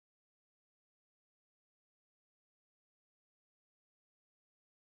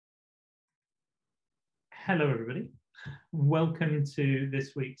Hello, everybody. Welcome to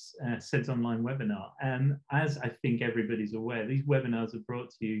this week's SEDS Online webinar. As I think everybody's aware, these webinars are brought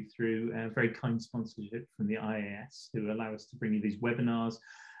to you through very kind sponsorship from the IAS, who allow us to bring you these webinars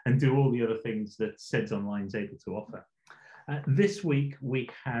and do all the other things that SEDS Online is able to offer. This week, we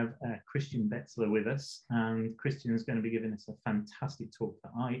have Christian Betzler with us, and Christian is going to be giving us a fantastic talk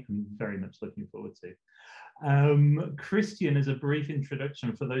that I am very much looking forward to. Christian, as a brief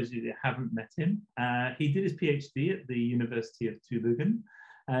introduction for those of you that haven't met him, he did his PhD at the University of Tübingen,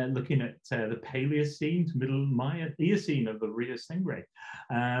 looking at the Paleocene to Middle Eocene of the Rio Segre.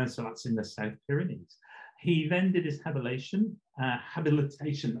 So that's in the South Pyrenees. He then did his habilitation,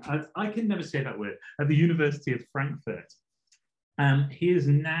 I can never say that word, at the University of Frankfurt. He is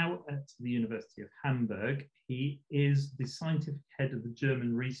now at the University of Hamburg. He is the scientific head of the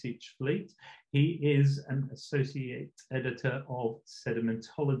German research fleet. He is an associate editor of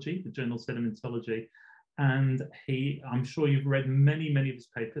Sedimentology, the journal Sedimentology. And I'm sure you've read many of his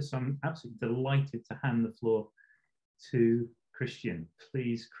papers, so I'm absolutely delighted to hand the floor to Christian.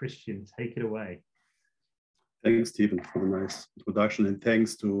 Please, Christian, take it away. Thanks, Stephen, for the nice introduction, and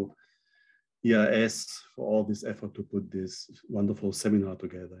thanks to EIS for all this effort to put this wonderful seminar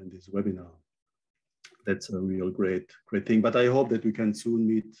together in this webinar. That's a real great thing. But I hope that we can soon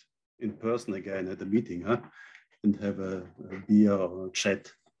meet in person again at the meeting, and have a beer or a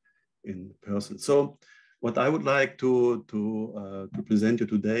chat in person. So what I would like to present you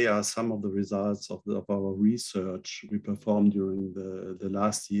today are some of the results of our research we performed during the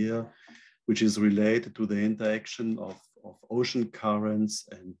last year, which is related to the interaction of ocean currents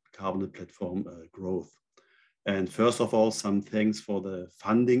and carbonate platform growth. And first of all, some thanks for the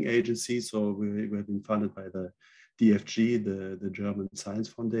funding agency. So we have been funded by the DFG, the German Science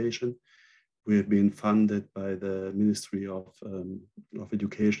Foundation. We have been funded by the Ministry of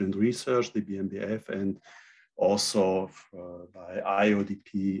Education and Research, the BMBF, and also by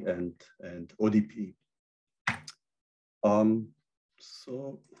IODP and ODP.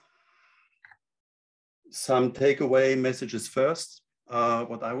 So some takeaway messages first.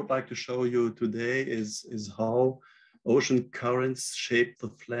 What I would like to show you today is how ocean currents shape the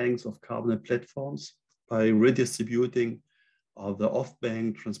flanks of carbonate platforms by redistributing the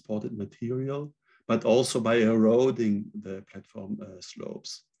off-bank transported material, but also by eroding the platform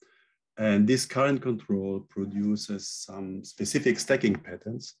slopes. And this current control produces some specific stacking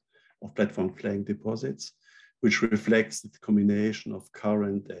patterns of platform flank deposits, which reflects the combination of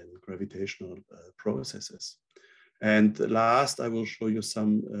current and gravitational processes. And last, I will show you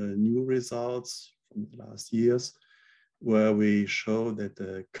some new results from the last years, where we show that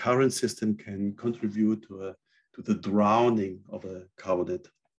the current system can contribute to the drowning of a carbonate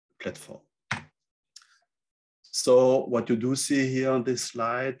platform. So what you do see here on this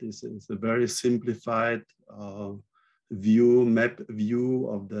slide is a very simplified map view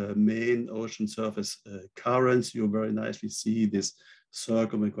of the main ocean surface currents. You very nicely see this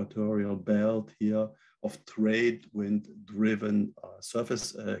circum-equatorial belt here of trade wind driven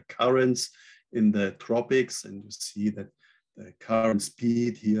surface currents in the tropics, and you see that the current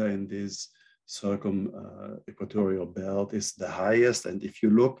speed here in this circum-equatorial belt is the highest. And if you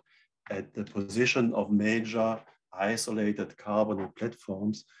look at the position of major isolated carbonate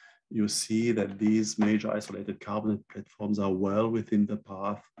platforms, you see that these major isolated carbonate platforms are well within the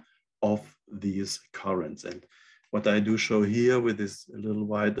path of these currents. And what I do show here with this little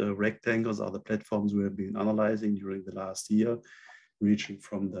white rectangles are the platforms we have been analyzing during the last year, reaching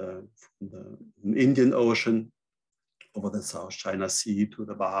from the Indian Ocean over the South China Sea to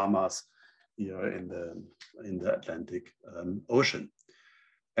the Bahamas here in the Atlantic Ocean.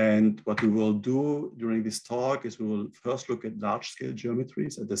 And what we will do during this talk is we will first look at large-scale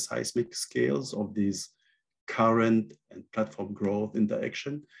geometries at the seismic scales of these current and platform growth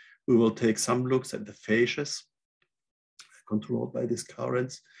interaction. We will take some looks at the phases controlled by these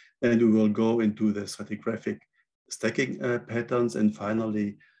currents, and we will go into the stratigraphic stacking patterns, and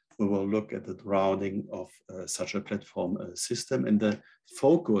finally we will look at the drowning of such a platform system. And the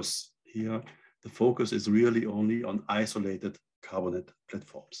focus here, the focus is really only on isolated carbonate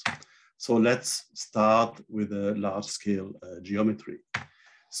platforms. So let's start with a large-scale geometry.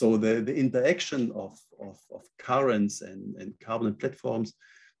 So the interaction of currents and carbonate platforms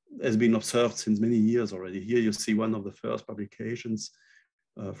has been observed since many years already. Here you see one of the first publications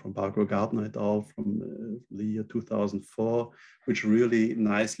from Barker Gardner et al. From the year 2004, which really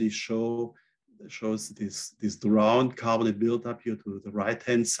nicely shows this drowned carbonate buildup here to the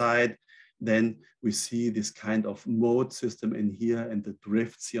right-hand side. Then we see this kind of moat system in here and the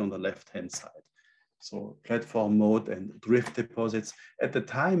drifts here on the left-hand side. So platform, moat, and drift deposits. At the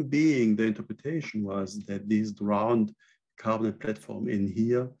time being, the interpretation was that this drowned carbonate platform in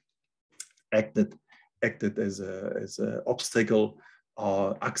here acted as an obstacle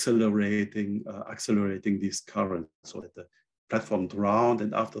accelerating this current, so that the platform drowned,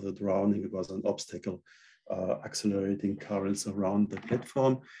 and after the drowning, it was an obstacle accelerating currents around the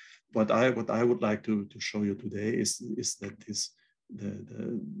platform. What I would like to show you today is that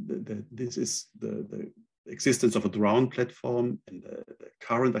this is the existence of a drowned platform, and the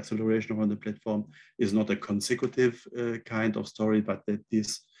current acceleration around the platform is not a consecutive kind of story, but that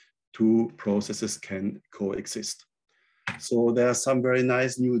these two processes can coexist. So there are some very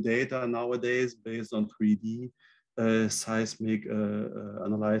nice new data nowadays based on 3D seismic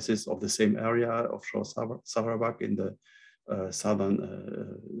analysis of the same area, offshore Sarawak in the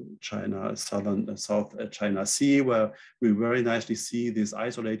South China Sea, where we very nicely see these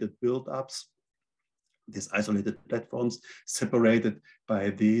isolated build-ups, these isolated platforms separated by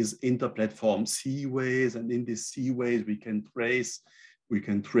these inter-platform seaways, and in these seaways we can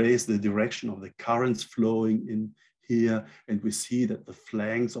trace the direction of the currents flowing in here, and we see that the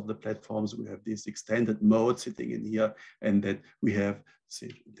flanks of the platforms, we have this extended moat sitting in here, and that we have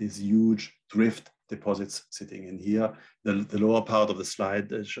these huge drift deposits sitting in here. The lower part of the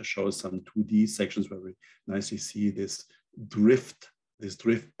slide shows some 2D sections where we nicely see this drift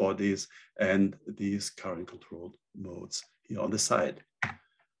bodies and these current controlled modes here on the side.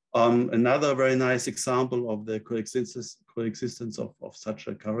 Another very nice example of the coexistence of such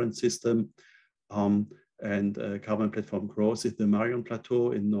a current system and carbon platform growth is the Marion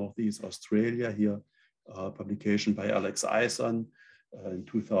Plateau in Northeast Australia. Here, publication by Alex Eisen in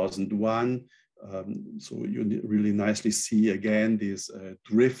 2001. So you really nicely see again this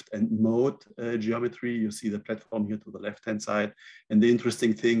drift and moat geometry. You see the platform here to the left-hand side. And the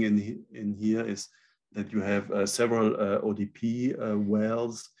interesting thing in here is that you have several ODP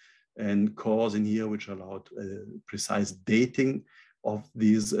wells and cores in here, which allowed precise dating of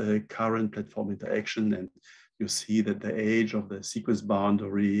these current platform interaction. And you see that the age of the sequence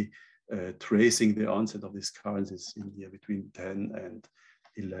boundary tracing the onset of these currents is in here between 10 and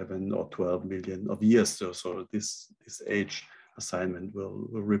 11 or 12 million of years. So this age assignment will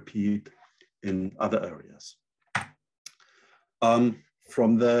repeat in other areas.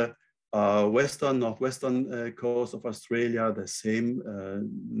 From the northwestern coast of Australia, the same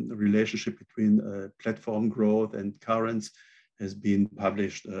relationship between platform growth and currents has been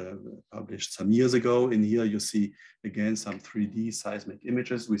published some years ago. In here you see again some 3D seismic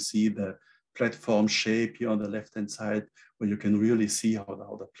images. We see the platform shape here on the left-hand side, where you can really see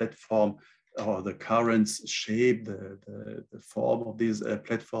how the platform or the currents shape the form of this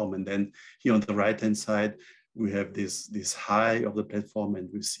platform. And then here on the right-hand side, we have this high of the platform, and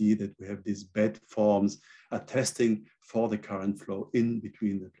we see that we have these bed forms attesting for the current flow in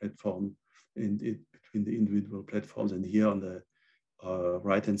between the platform, between the individual platforms. And here on the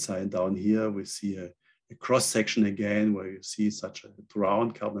right-hand side down here, we see a cross-section again, where you see such a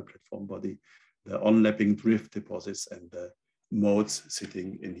drowned carbon platform body, the onlapping drift deposits, and the moats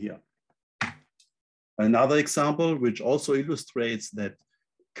sitting in here. Another example, which also illustrates that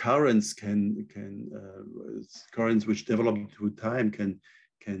currents currents which develop through time can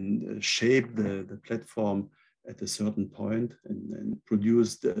shape the platform at a certain point and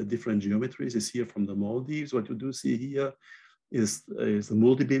produce different geometries, is here from the Maldives. What you do see here is the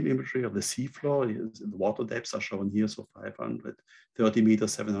multi-beam imagery of the seafloor. The water depths are shown here, so 530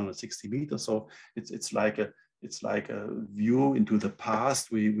 meters, 760 meters. So it's like a view into the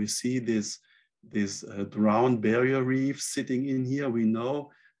past. We see this drowned barrier reefs sitting in here. We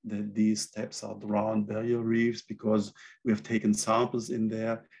know that these steps are drowned barrier reefs because we have taken samples in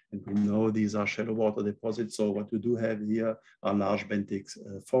there, and we know these are shallow water deposits. So what we do have here are large benthic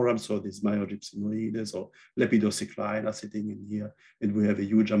forams, so these myogypsinoides or lepidocycline are sitting in here, and we have a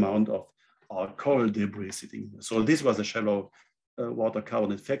huge amount of coral debris sitting here. So this was a shallow water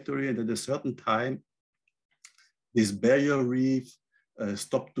carbonate factory, and at a certain time, this barrier reef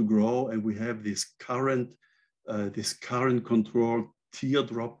stopped to grow, and we have this current controlled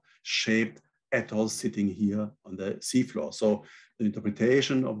teardrop shaped atoll sitting here on the seafloor. So the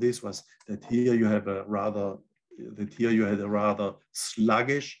interpretation of this was that here you have a rather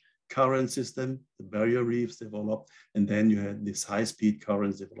sluggish current system, the barrier reefs developed, and then you had these high-speed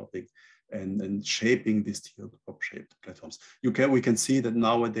currents developing and shaping these teardrop shaped platforms. We can see that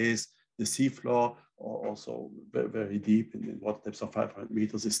nowadays the seafloor, also very deep in water depths of 500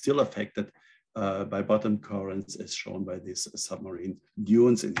 meters, is still affected by bottom currents, as shown by these submarine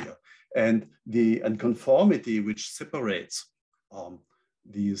dunes in here. And the unconformity which separates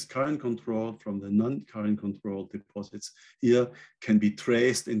these current controlled from the non-current controlled deposits here can be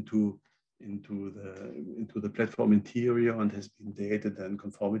traced into the platform interior and has been dated, and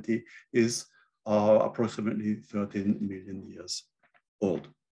conformity is approximately 13 million years old.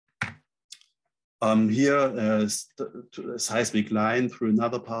 Here is a seismic line through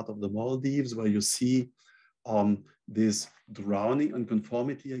another part of the Maldives where you see this drowning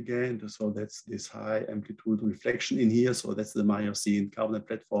unconformity again. So that's this high amplitude reflection in here. So that's the Miocene carbonate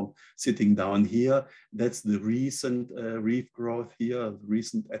platform sitting down here. That's the recent reef growth here,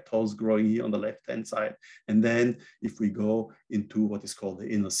 recent atolls growing here on the left-hand side. And then if we go into what is called the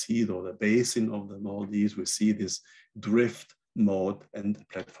inner sea or the basin of the Maldives, we see this drift moat and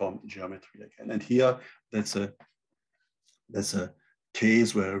platform geometry again. And here that's a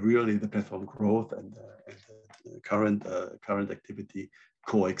case where really the platform growth and the current activity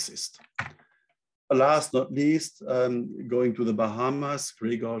coexist. Last not least, going to the Bahamas,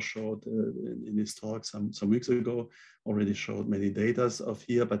 Gregor showed in his talk some weeks ago, already showed many data of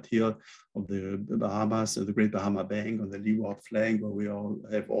here, but here of the Bahamas, the Great Bahama Bank on the leeward flank, where we all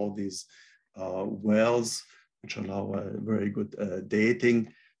have all these wells, which allow a very good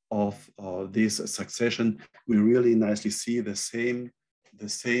dating of this succession. We really nicely see the same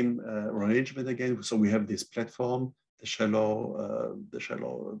arrangement again. So we have this platform, the shallow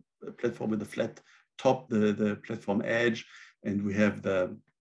platform with the flat top, the platform edge, and we have the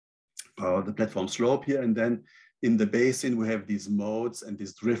platform slope here. And then in the basin, we have these moats and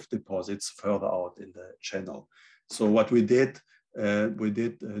these drift deposits further out in the channel. So what we did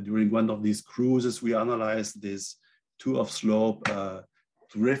during one of these cruises, we analyzed this tour of slope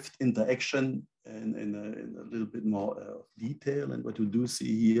drift interaction in a little bit more detail. And what you do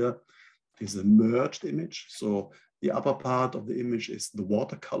see here is a merged image. So the upper part of the image is the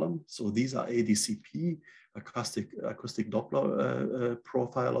water column. So these are ADCP, acoustic Doppler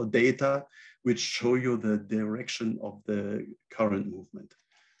profile or data, which show you the direction of the current movement.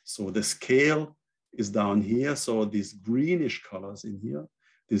 So the scale is down here. So these greenish colors in here,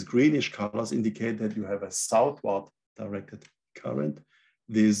 these greenish colors indicate that you have a southward directed current.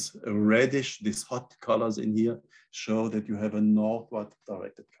 These reddish, these hot colors in here show that you have a northward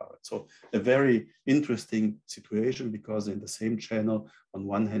directed current. So a very interesting situation, because in the same channel, on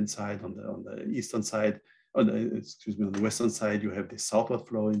one hand side, on the eastern side, on the western side, you have the southward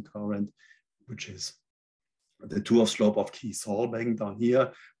flowing current, which is the tour slope of Key Solbank down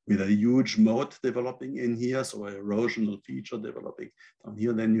here, with a huge moat developing in here, so an erosional feature developing down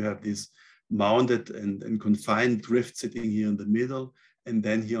here. Then you have this mounted and confined drift sitting here in the middle. And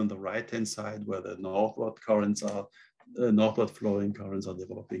then here on the right-hand side, where the northward currents are, northward flowing currents are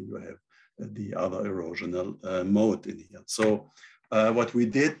developing, you have the other erosional moat in here. So what we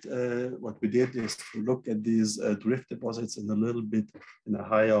did is to look at these drift deposits in a little bit in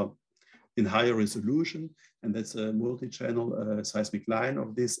higher resolution, and that's a multi-channel seismic line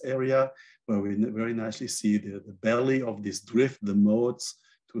of this area, where we very nicely see the belly of this drift, the moats,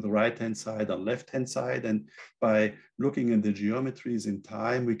 to the right-hand side and left-hand side. And by looking at the geometries in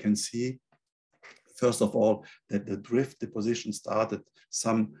time, we can see, first of all, that the drift deposition started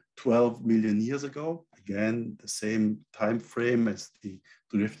some 12 million years ago. Again, the same time frame as the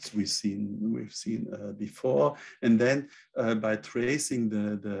drifts we've seen before. And then by tracing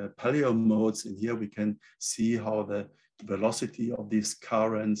the paleomodes in here, we can see how the velocity of these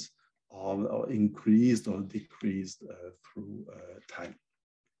currents are increased or decreased through time.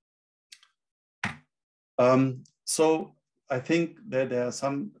 So I think that there are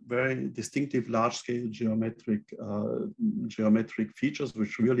some very distinctive large-scale geometric features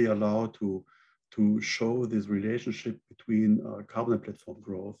which really allow to show this relationship between carbonate platform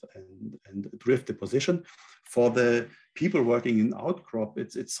growth and drift deposition. For the people working in outcrop,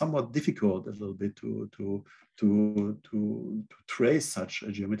 it's somewhat difficult a little bit to trace such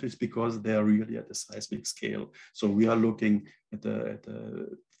geometries, because they are really at a seismic scale. So we are looking at the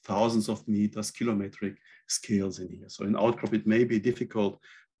thousands of meters, kilometric scales in here. So in outcrop, it may be difficult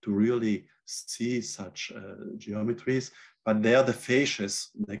to really see such geometries, but there the facies,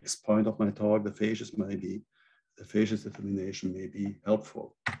 next point of my talk, the facies determination may be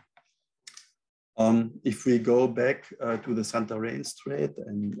helpful. If we go back to the Santarém Strait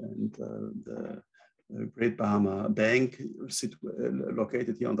and the Great Bahama Bank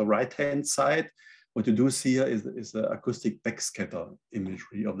located here on the right-hand side, what you do see here is the acoustic backscatter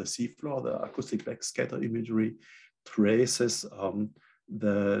imagery of the seafloor. The acoustic backscatter imagery traces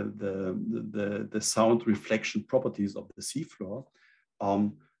the sound reflection properties of the seafloor.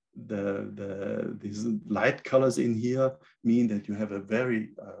 These light colors in here mean that you have a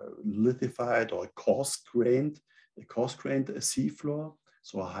very lithified or coarse-grained seafloor,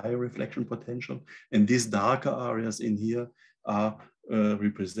 so a high reflection potential. And these darker areas in here are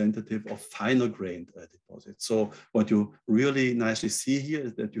representative of finer grained deposits. So what you really nicely see here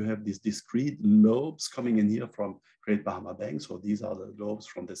is that you have these discrete lobes coming in here from Great Bahama Bank. So these are the lobes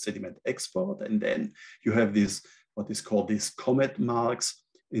from the sediment export. And then you have this, what is called these comet marks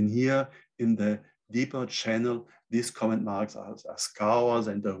in here in the deeper channel. These comet marks are scours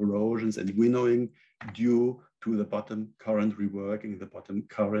and erosions and winnowing due to the bottom current reworking, the bottom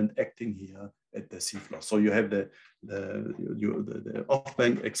current acting here at the seafloor. So you have the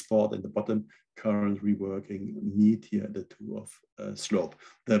off-bank export and the bottom current reworking meet here at the two of slope.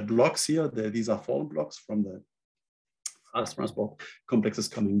 The blocks here, these are fallen blocks from the fast transport complexes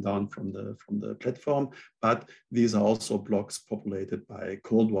coming down from the platform, but these are also blocks populated by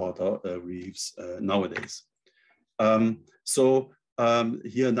cold water reefs nowadays.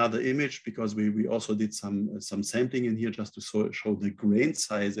 Here another image, because we also did some sampling in here just to show the grain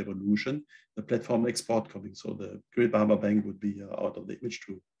size evolution, the platform export coming. So the Great Bahama Bank would be out of the image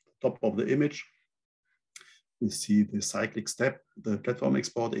to the top of the image. We see the cyclic step, the platform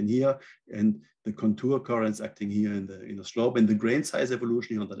export in here, and the contour currents acting here in the slope, and the grain size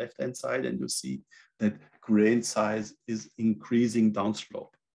evolution here on the left-hand side, and you see that grain size is increasing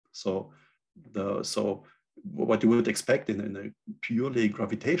downslope. So what you would expect in a purely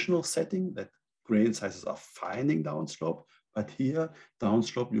gravitational setting, that grain sizes are fining downslope, but here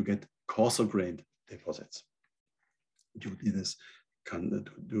downslope you get coarser grained deposits due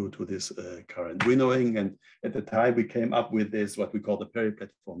to this current winnowing. And at the time we came up with this, what we call the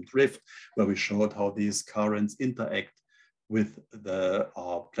periplatform drift, where we showed how these currents interact with the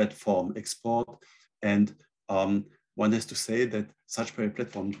platform export. And one has to say that such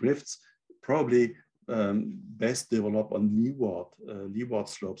periplatform drifts probably best develop on leeward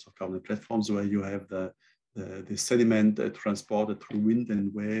slopes of carbonate platforms, where you have the sediment transported through wind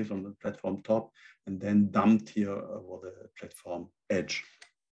and waves on the platform top and then dumped here over the platform edge.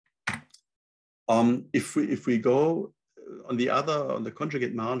 If we go on the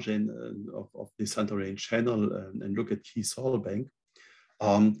conjugate margin of the Santorini channel and look at Key Salt Bank,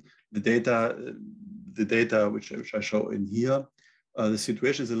 the data which I show in here, the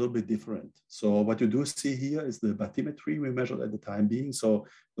situation is a little bit different. So what you do see here is the bathymetry we measured at the time being. So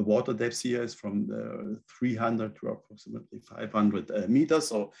the water depth here is from 300 to approximately 500 meters.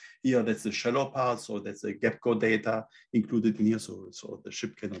 So here that's the shallow part. So that's the GAPCO data included in here. So the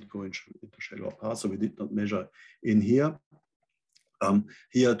ship cannot go into shallow parts. So we did not measure in here.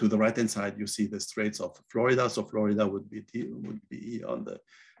 Here to the right-hand side, you see the Straits of Florida. So Florida would be on the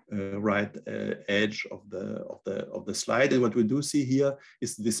right edge of the slide. And what we do see here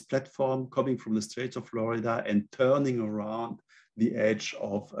is this platform coming from the Straits of Florida and turning around the edge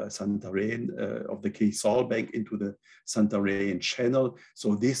of Santorini, of the Key Salt Bank into the Santorini channel.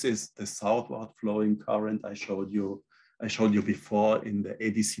 So this is the southward flowing current I showed you before in the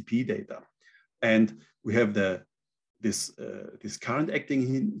ADCP data. And we have this current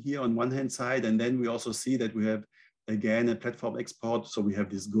acting here on one hand side, and then we also see that we have again a platform export. So we have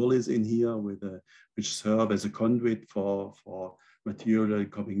these gullies in here which serve as a conduit for material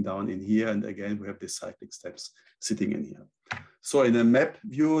coming down in here, and again we have these cyclic steps sitting in here. So in a map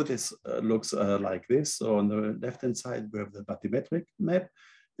view, this looks like this. So on the left-hand side we have the bathymetric map.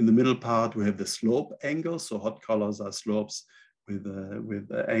 In the middle part we have the slope angles. So hot colors are slopes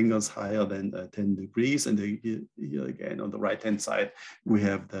with angles higher than 10 degrees, and here again on the right-hand side we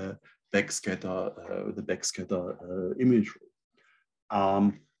have the backscatter imagery.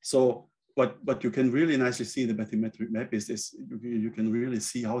 So what you can really nicely see in the bathymetric map is this: you can really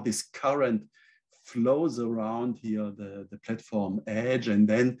see how this current flows around here the platform edge, and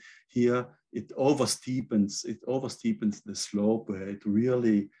then here it oversteepens the slope, where it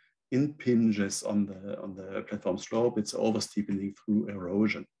really impinges on the platform slope. It's oversteepening through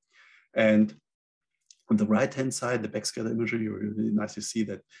erosion. And on the right-hand side, the backscatter imagery, you really nicely see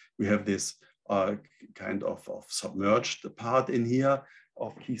that we have this kind of submerged part in here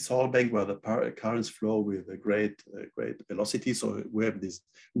of Key Salt Bank, where the currents flow with a great velocity. So we have this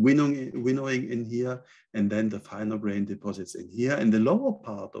winnowing in here, and then the finer grain deposits in here. And the lower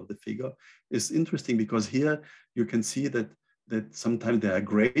part of the figure is interesting, because here you can see that sometimes there are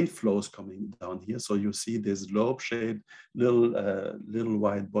grain flows coming down here. So you see these lobe-shaped little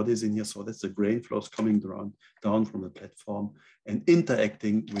white bodies in here. So that's the grain flows coming down from the platform and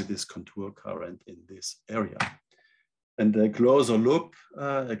interacting with this contour current in this area. And a closer look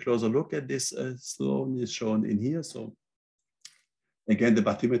at this zone is shown in here. So again, the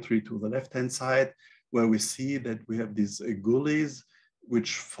bathymetry to the left-hand side, where we see that we have these gullies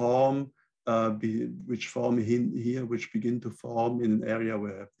which form which form here, which begin to form in an area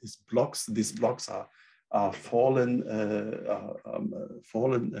where these blocks are fallen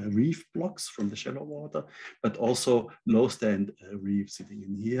reef blocks from the shallow water, but also low stand reef sitting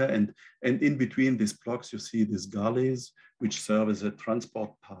in here. And in between these blocks, you see these gullies, which serve as a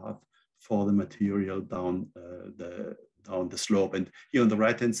transport path for the material down the slope. And here on the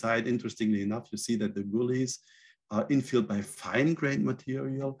right-hand side, interestingly enough, you see that the gullies are infilled by fine-grained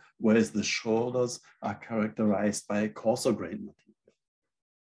material, whereas the shoulders are characterized by coarser-grained material.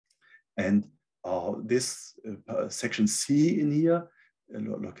 And this section C in here,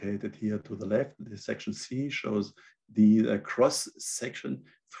 located here to the left, this section C shows the cross section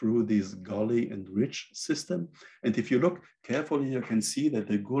through this gully and ridge system. And if you look carefully, you can see that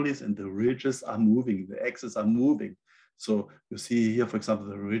the gullies and the ridges are moving, the axes are moving. So you see here, for example,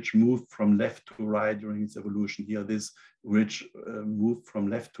 the ridge moved from left to right during its evolution. Here, this ridge moved from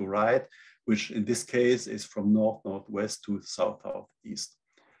left to right, which in this case is from north-northwest to south-southeast.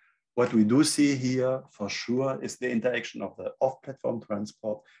 What we do see here for sure is the interaction of the off-platform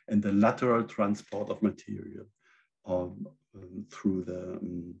transport and the lateral transport of material through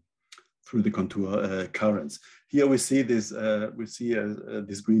the contour currents. Here we see this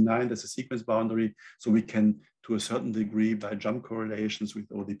this green line as a sequence boundary, so we can, to a certain degree, by jump correlations with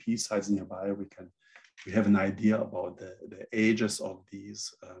ODP sites nearby, we have an idea about the ages of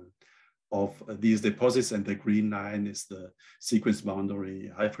these deposits, and the green line is the sequence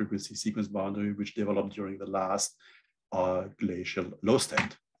boundary, high frequency sequence boundary, which developed during the last glacial low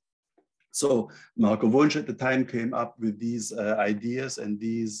stand. So Marco Wunsch at the time came up with these ideas and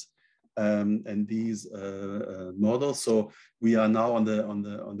these models. So we are now on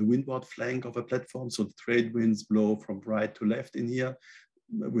the windward flank of a platform. So the trade winds blow from right to left in here.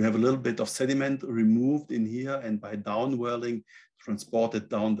 We have a little bit of sediment removed in here, and by downwelling, transported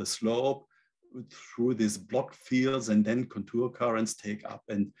down the slope through these block fields, and then contour currents take up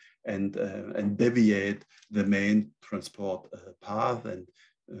and deviate the main transport path, and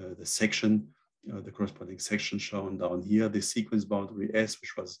the section, the corresponding section shown down here, the sequence boundary S,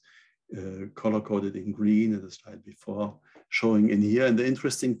 which was color-coded in green in the slide before, showing in here. And the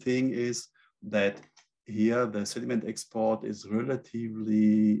interesting thing is that here the sediment export is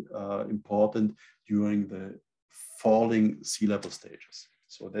relatively important during the falling sea level stages.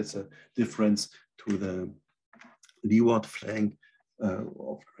 So that's a difference to the leeward flank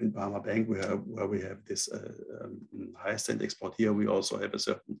of Great Barmah Bank, where we have this high stand export. Here we also have a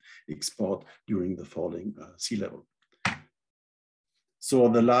certain export during the falling sea level. So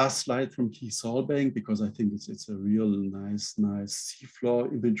on the last slide from Key Salt Bank, because I think it's a real nice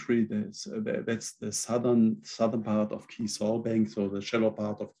seafloor imagery. That's the southern part of Key Salt Bank. So the shallow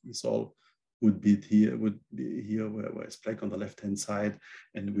part of Key Salt would be here where it's black on the left-hand side,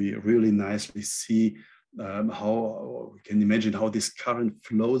 and we really nicely see how we can imagine how this current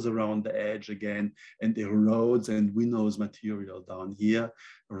flows around the edge again and erodes and winnows material down here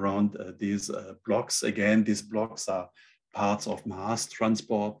around these blocks. Again, these blocks are parts of mass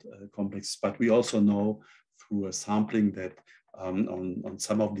transport complexes, but we also know through a sampling that on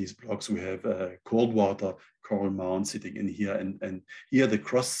some of these blocks we have cold water coral mound sitting in here, and here the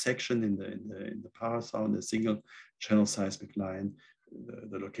cross section in the parasound, the single channel seismic line,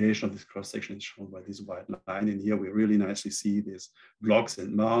 the location of this cross section is shown by this white line. In here we really nicely see these blocks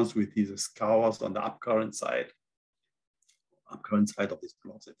and mounds with these scours on the upcurrent side of these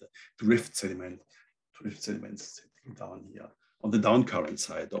blocks, and the drift sediments sitting down here on the downcurrent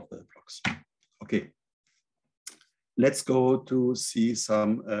side of the blocks. Okay, let's go to see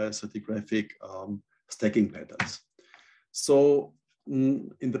some stratigraphic stacking patterns. So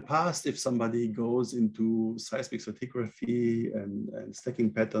in the past, if somebody goes into seismic stratigraphy and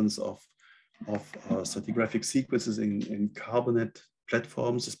stacking patterns of stratigraphic sequences in carbonate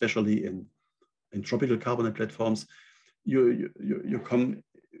platforms, especially in tropical carbonate platforms, you come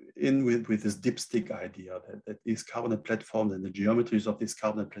in with this dipstick idea that these carbonate platforms and the geometries of these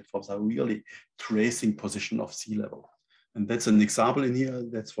carbonate platforms are really tracing position of sea level. And that's an example in here,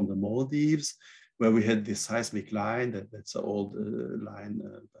 that's from the Maldives, where we had this seismic line, that's an old line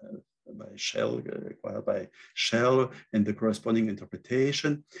by Shell, acquired by Shell, and the corresponding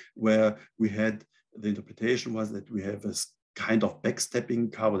interpretation, where we had, the interpretation was that we have a kind of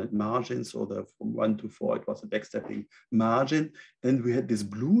backstepping carbonate margin. So from 1 to 4, it was a backstepping margin. Then we had this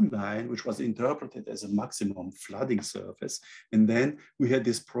blue line, which was interpreted as a maximum flooding surface. And then we had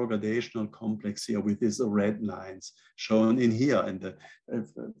this progradational complex here with these red lines shown in here. And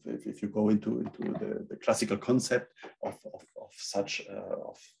if you go into the classical concept of such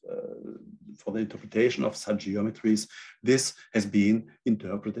for the interpretation of such geometries, this has been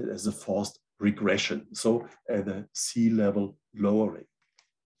interpreted as a forced regression, so the sea level lowering,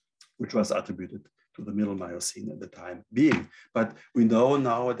 which was attributed to the Middle Miocene at the time being. But we know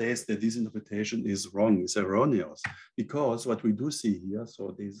nowadays that this interpretation is wrong, is erroneous, because what we do see here,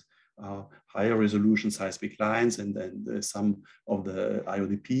 so these higher resolution seismic lines and then some of the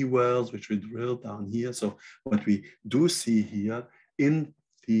IODP wells, which we drilled down here. So what we do see here in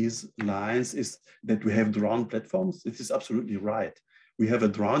these lines is that we have drowned platforms. This is absolutely right. We have a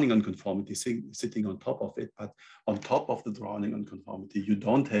drowning unconformity sitting on top of it, but on top of the drowning unconformity, you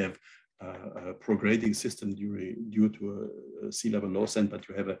don't have a prograding system due to a sea level low send, but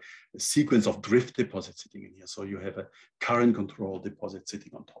you have a sequence of drift deposits sitting in here. So you have a current control deposit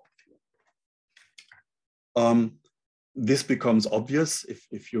sitting on top of you. This becomes obvious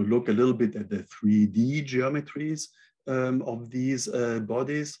if you look a little bit at the 3D geometries of these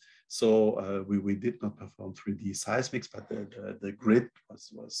bodies. So we did not perform 3D seismics, but the grid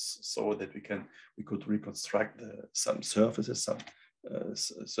was so that we could reconstruct some surfaces,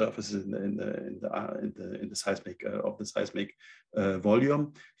 surfaces in the seismic of the seismic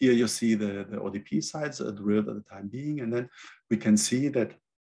volume. Here you see the ODP sites drilled at the time being, and then we can see that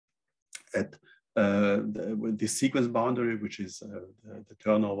at the sequence boundary, which is the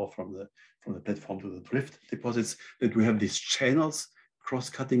turnover from the platform to the drift deposits, that we have these channels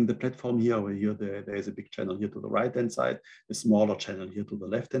cross-cutting the platform here. Over here, there is a big channel here to the right-hand side, a smaller channel here to the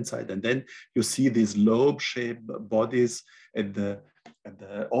left-hand side, and then you see these lobe-shaped bodies at the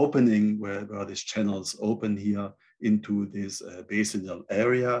opening where these channels open here into this basinal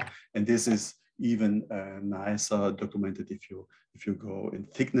area, and this is even nicer documented if you go in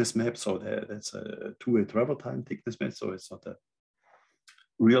thickness map. So that's a two-way travel time thickness map. So it's not a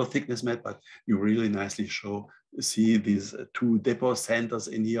real thickness map, but you really nicely see these two depot centers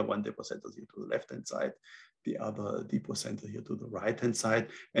in here. One depot center here to the left-hand side, the other depot center here to the right-hand side.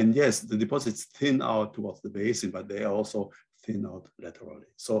 And yes, the deposits thin out towards the basin, but they are also thin out laterally.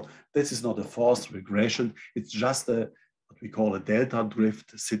 So this is not a forced regression. It's just what we call a delta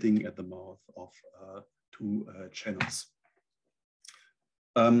drift sitting at the mouth of two channels.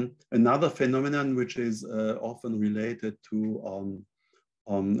 Another phenomenon which is often related to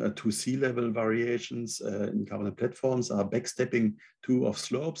sea level variations in carbonate platforms are backstepping of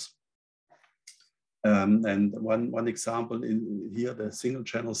slopes. And one example in here, the single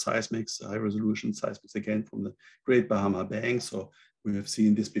channel seismics, high resolution seismics, again from the Great Bahama Bank. So we have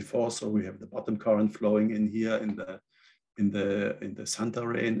seen this before. So we have the bottom current flowing in here in the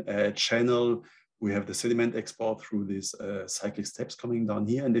Santarém channel. We have the sediment export through these cyclic steps coming down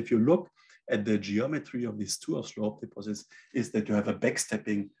here. And if you look at the geometry of these two slope deposits, is that you have a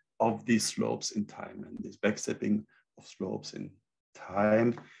backstepping of these slopes in time. And this backstepping of slopes in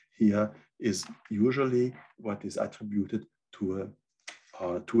time here is usually what is attributed to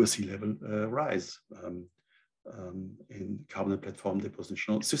a sea level rise in carbonate platform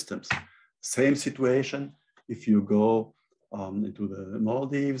depositional systems. Same situation if you go into the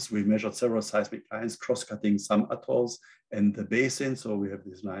Maldives. We measured several seismic lines cross-cutting some atolls and the basin. So we have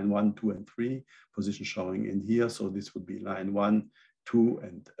this line 1, 2, and 3 position showing in here. So this would be line 1, 2,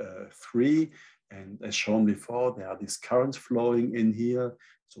 and 3. And as shown before, there are these currents flowing in here.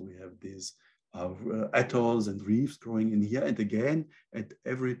 So we have these atolls and reefs growing in here. And again, at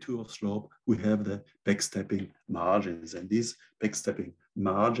every tour slope, we have the backstepping margins. And these backstepping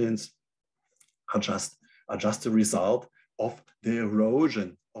margins are just a result of the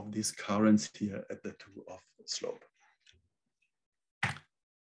erosion of these currents here at the tour slope.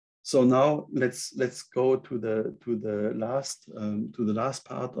 So now let's go to the last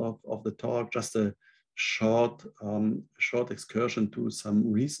part of the talk. Just a short excursion to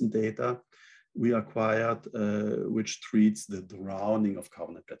some recent data we acquired, which treats the drowning of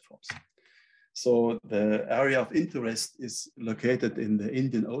carbonate platforms. So the area of interest is located in the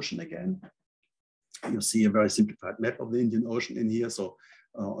Indian Ocean again. You see a very simplified map of the Indian Ocean in here. So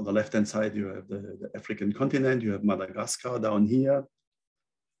on the left-hand side, you have the African continent. You have Madagascar down here,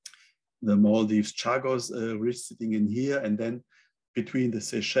 the Maldives, Chagos ridge sitting in here. And then between the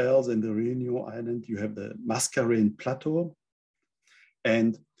Seychelles and the Réunion Island, you have the Mascarene Plateau.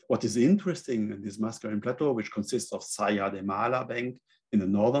 And what is interesting in this Mascarene Plateau, which consists of Saya de Mala Bank in the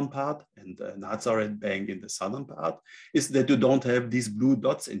northern part and Nazareth Bank in the southern part, is that you don't have these blue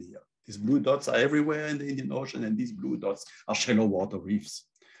dots in here. These blue dots are everywhere in the Indian Ocean, and these blue dots are shallow water reefs.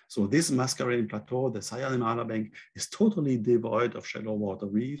 So this Mascarene Plateau, the Saya de Mala Bank, is totally devoid of shallow water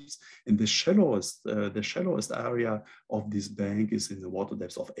reefs. And the shallowest area of this bank is in the water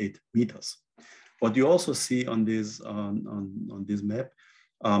depths of 8 meters. What you also see on this map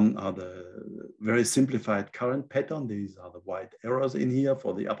are the very simplified current pattern. These are the white arrows in here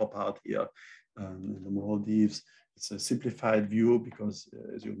for the upper part here in the Maldives. It's a simplified view because,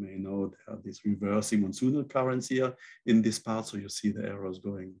 as you may know, there are these reversing monsoonal currents here in this part. So you see the arrows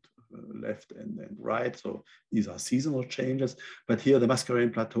going to left and right. So these are seasonal changes. But here the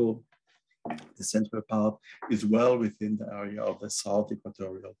Mascarenes Plateau, the central part, is well within the area of the South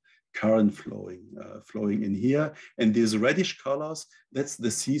Equatorial current flowing in here. And these reddish colors, that's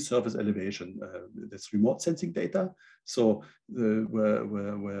the sea surface elevation. That's remote sensing data. So where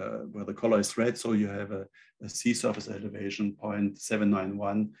the color is red, so you have a sea surface elevation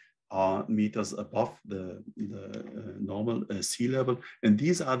 0.791 meters above the normal sea level. And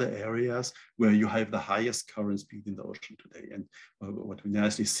these are the areas where you have the highest current speed in the ocean today. And what we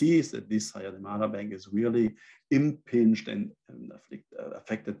nicely see is that this Saya de Mala bank is really impinged and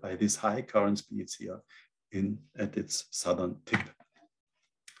affected by these high current speeds here at its southern tip.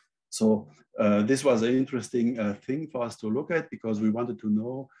 So this was an interesting thing for us to look at, because we wanted to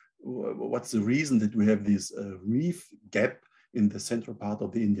know what's the reason that we have this reef gap in the central part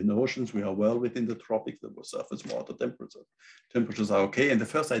of the Indian Oceans. We are well within the tropics. The surface water temperatures are okay. And the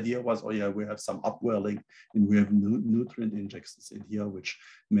first idea was, oh yeah, we have some upwelling and we have nutrient injections in here, which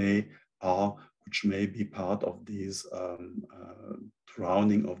may be part of these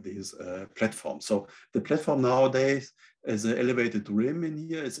drowning of these platforms. So the platform nowadays is an elevated rim in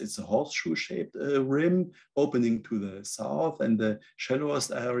here. It's a horseshoe-shaped rim opening to the south, and the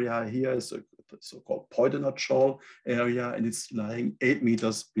shallowest area here is a so-called Poidenot Shoal area, and it's lying 8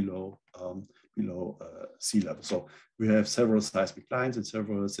 meters below sea level. So we have several seismic lines and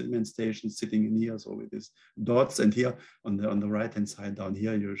several sediment stations sitting in here. So with these dots, and here on the right-hand side down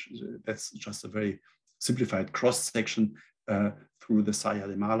here, that's just a very simplified cross-section through the Saya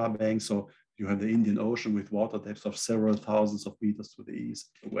de Mala bank. So you have the Indian Ocean with water depths of several thousands of meters to the east,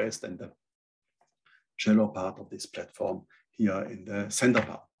 the west, and the shallow part of this platform here in the center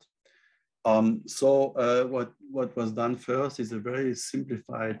part. What was done first is a very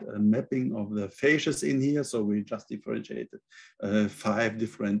simplified mapping of the facies in here. So we just differentiated 5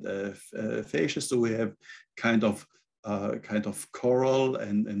 different facies. So we have kind of coral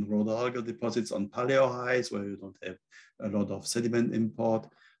and rhodalgal deposits on paleohighs where you don't have a lot of sediment import.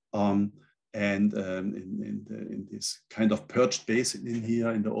 In this kind of perched basin in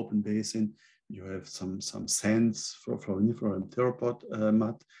here, in the open basin, you have some sands, foraminifera and theropod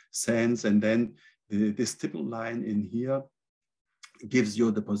mud sands, and then this tipple line in here gives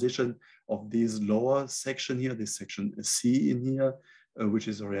you the position of this lower section here, this section C in here, which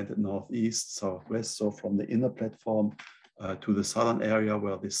is oriented northeast, southwest. So from the inner platform to the southern area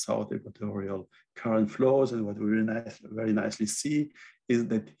where this South Equatorial current flows. And what we very nicely see is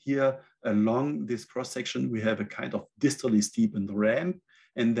that here along this cross section, we have a kind of distally steepened ramp,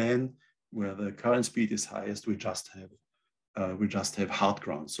 and then where the current speed is highest, we just have hard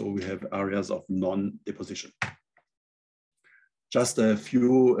ground. So we have areas of non-deposition. Just a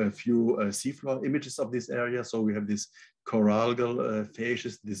few seafloor images of this area. So we have this coralgal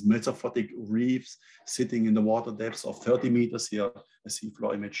facies, these mesophotic reefs sitting in the water depths of 30 meters here. A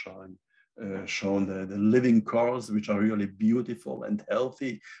seafloor image shown the living corals, which are really beautiful and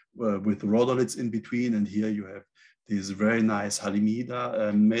healthy, with rhodolites in between. And here you have this very nice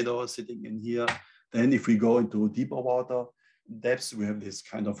Halimeda meadow sitting in here. Then if we go into deeper water depths, we have this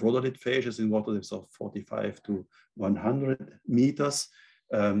kind of rhodolite facies in water depths of 45 to 100 meters.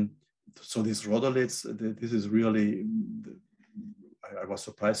 So these rhodolites, this is really, I was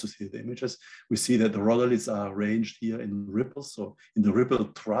surprised to see the images. We see that the rhodolites are arranged here in ripples. So in the ripple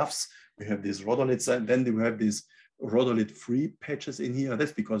troughs, we have these rhodolites, and then we have these rhodolite-free patches in here.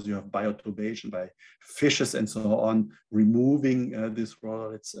 That's because you have bioturbation by fishes and so on, removing these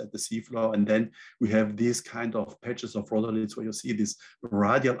rhodolites at the seafloor. And then we have these kind of patches of rhodolites where you see this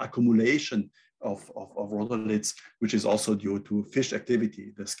radial accumulation of rhodolites, which is also due to fish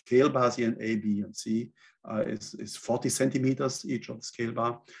activity. The scale bars here in A, B, and C is 40 centimeters each of the scale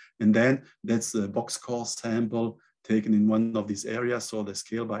bar. And then that's the box core sample taken in one of these areas. So the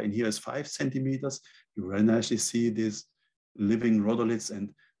scale bar in here is 5 centimeters. You very nicely see these living rhodolites,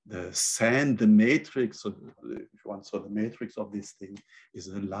 and the sand, the matrix, so if you want, so the matrix of this thing is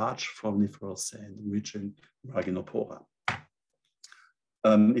a large foraminiferous sand rich in Raginopora.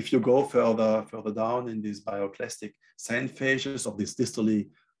 If you go further down in these bioclastic sand facies of these distally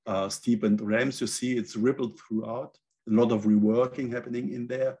steepened ramps, you see it's rippled throughout. A lot of reworking happening in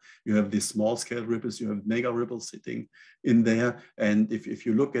there. You have these small scale ripples, you have mega ripples sitting in there. And if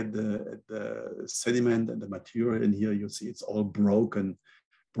you look at the sediment and the material in here, you see it's all broken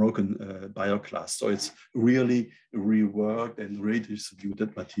broken bioclast. So it's really reworked and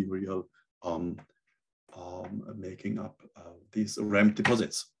redistributed material making up these ramp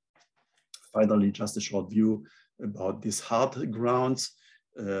deposits. Finally, just a short view about these hard grounds.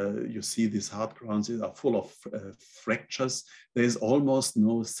 You see these hard grounds are full of fractures. There's almost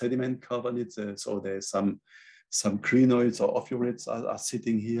no sediment carbonates, so there's some crinoids or ophiurites are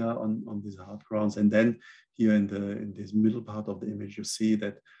sitting here on these hard grounds. And then here in this middle part of the image, you see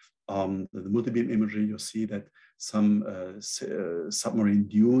that the multi-beam imagery, you see that some submarine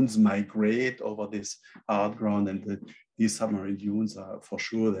dunes migrate over this hard ground, and these submarine dunes are for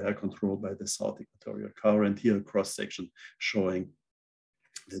sure, they are controlled by the South Equatorial Current. Here a cross section showing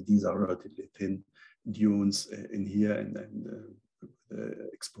that these are relatively thin dunes in here, and the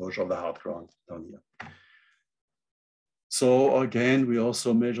exposure of the hard ground down here. So again, we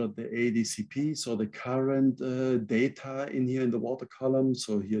also measured the ADCP, so the current data in here in the water column.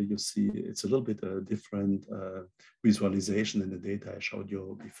 So here you see it's a little bit different visualization than the data I showed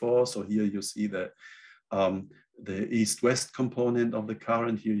you before. So here you see the east-west component of the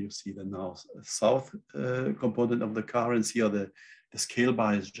current. Here you see the north-south component of the currents. Here the scale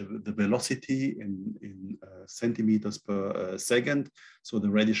bar is the velocity in centimeters per second. So the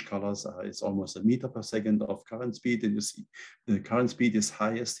reddish colors is almost a meter per second of current speed. And you see the current speed is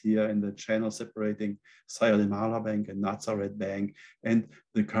highest here in the channel separating Sierra de Mala Bank and Nazaret Bank. And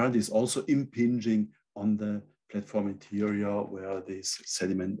the current is also impinging on the platform interior where this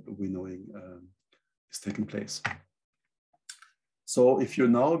sediment winnowing is taking place. So if you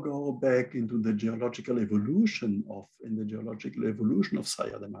now go back into the geological evolution of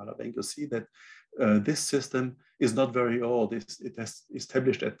Sierra de Mala Bank, you see that this system is not very old. It has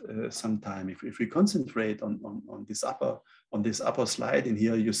established at some time. If we concentrate on this upper slide in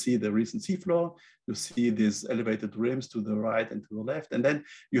here, you see the recent seafloor, you see these elevated rims to the right and to the left, and then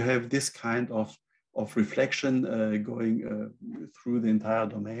you have this kind of reflection going through the entire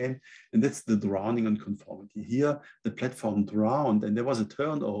domain, and that's the drowning and conformity. Here, the platform drowned, and there was a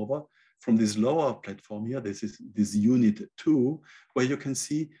turnover from this lower platform here. This is this unit 2, where you can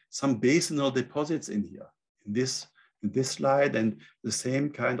see some basinal deposits in here, in this slide, and the same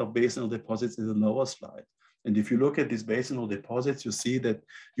kind of basinal deposits in the lower slide. And if you look at these basinal deposits, you see that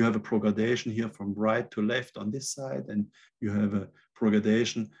you have a progradation here from right to left on this side, and you have a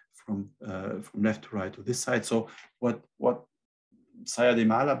progradation from left to right to this side. So what Sierra de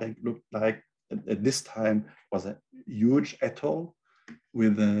Mala Bank looked like at this time was a huge atoll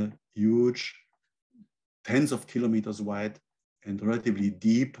with a huge tens of kilometers wide and relatively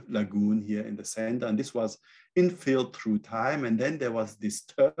deep lagoon here in the center. And this was infilled through time. And then there was this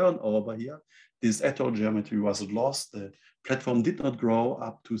turnover here. This atoll geometry was lost. The platform did not grow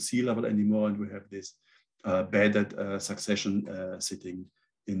up to sea level anymore. And we have this bedded succession sitting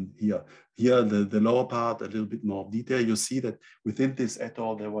in here. Here, the lower part, a little bit more detail. You see that within this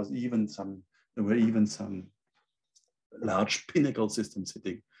atoll, there were even some large pinnacle systems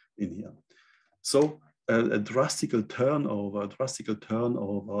sitting in here. So a drastic turnover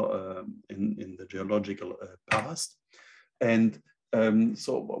in the geological past. And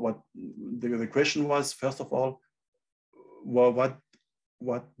so what the question was, first of all, what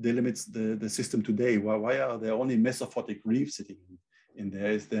delimits the system today? Why are there only mesophotic reefs sitting in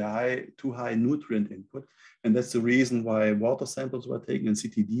there? Is there too high nutrient input? And that's the reason why water samples were taken and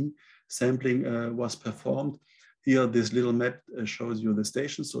CTD sampling was performed. Here, this little map shows you the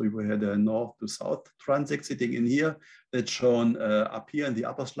station. So we had a north to south transect sitting in here. That's shown up here in the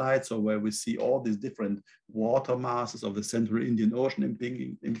upper slide. So where we see all these different water masses of the Central Indian Ocean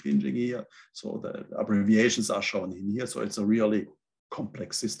impinging here. So the abbreviations are shown in here. So it's a really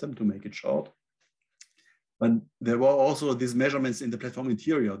complex system, to make it short. But there were also these measurements in the platform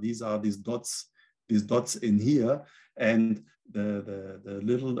interior. These are these dots in here, and the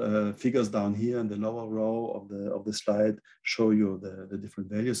little figures down here in the lower row of the slide show you the different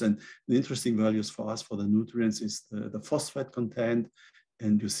values. And the interesting values for us for the nutrients is the phosphate content,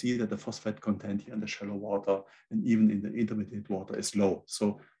 and you see that the phosphate content here in the shallow water and even in the intermediate water is low.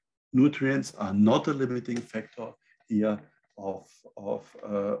 So nutrients are not a limiting factor here of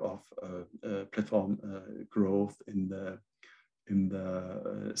platform growth in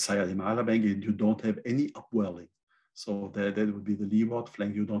the Sierra de Mala Bank. And you don't have any upwelling. So that would be the leeward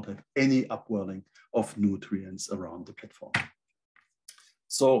flank. You don't have any upwelling of nutrients around the platform.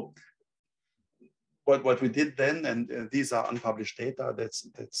 So what we did then, and these are unpublished data,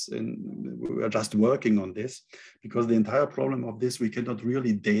 we are just working on this, because the entire problem of this, we cannot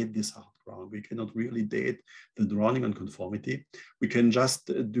really date this hard ground. We cannot really date the drowning and conformity. We can just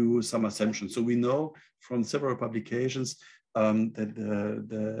do some assumptions. So we know from several publications that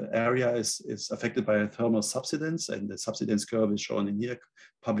the area is affected by a thermal subsidence, and the subsidence curve is shown in here,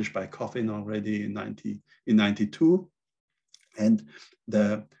 published by Coffin already in 92. And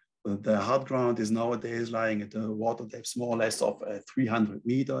the hard ground is nowadays lying at a water depth more or less of 300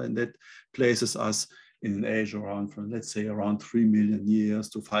 meters, and that places us in an age around, from let's say around 3 million years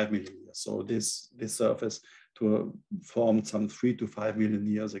to 5 million years. So this surface formed some 3 to 5 million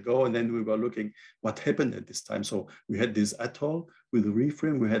years ago, and then we were looking what happened at this time. So we had this atoll with the reef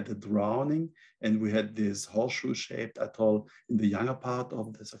rim, we had the drowning, and we had this horseshoe-shaped atoll in the younger part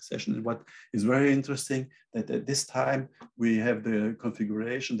of the succession. And what is very interesting, that at this time we have the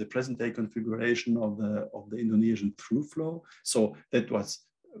configuration, the present-day configuration of the Indonesian through flow. So that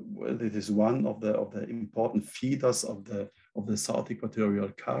is one of the important feeders of the South Equatorial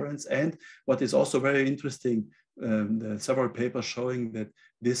currents. And what is also very interesting, there are several papers showing that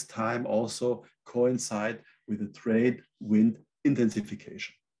this time also coincide with the trade wind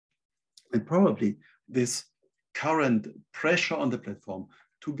intensification. And probably this current pressure on the platform,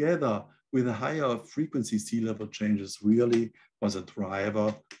 together with a higher frequency sea level changes, really was a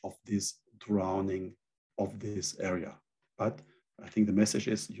driver of this drowning of this area. But I think the message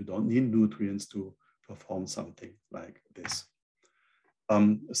is you don't need nutrients to perform something like this.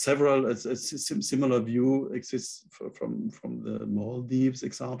 A similar view exists from the Maldives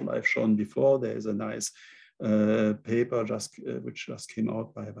example I've shown before. There is a nice paper which just came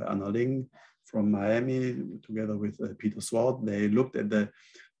out by Anna Ling from Miami together with Peter Swart. They looked at the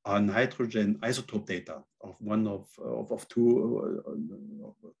nitrogen isotope data of one of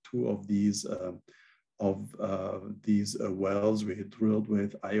two of these wells we had drilled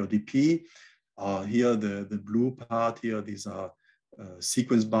with IODP. Here the blue part here, these are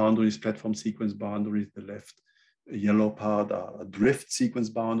sequence boundaries, platform sequence boundaries. The left yellow part are drift sequence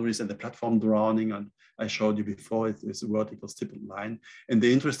boundaries, and the platform drowning, and I showed you before, it's a vertical stippled line. And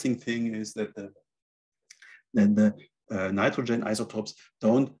the interesting thing is that the nitrogen isotopes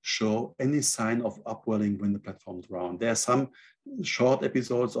don't show any sign of upwelling when the platform drowns. There are some short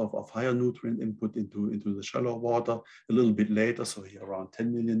episodes of higher nutrient input into the shallow water a little bit later, so here around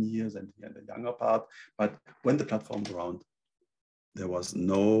 10 million years and here in the younger part. But when the platform drowned, there was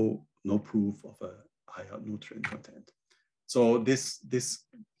no proof of a higher nutrient content. So this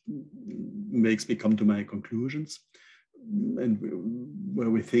makes me come to my conclusions, and where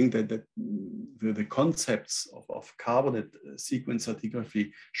we think that the concepts of carbonate sequence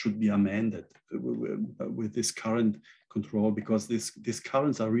stratigraphy should be amended with this current control, because these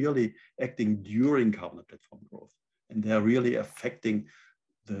currents are really acting during carbonate platform growth, and they are really affecting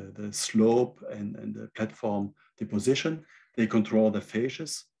the slope and the platform deposition. They control the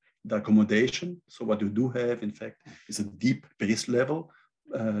phases, the accommodation. So what you do have, in fact, is a deep base level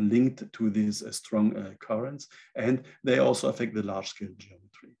linked to these strong currents, and they also affect the large-scale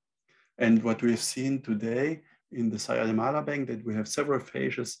geometry. And what we've seen today in the Sierra de Mala Bank, that we have several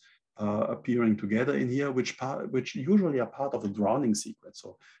phases appearing together in here, which usually are part of a drowning sequence.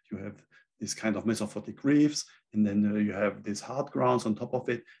 So you have this kind of mesophotic reefs, and then you have these hard grounds on top of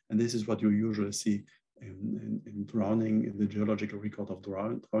it, and this is what you usually see in drowning, in the geological record of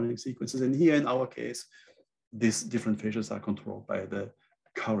drowning sequences. And here in our case, these different phases are controlled by the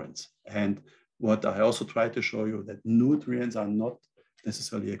currents. And what I also try to show you, that nutrients are not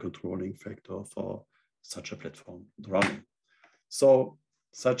necessarily a controlling factor for such a platform drowning. So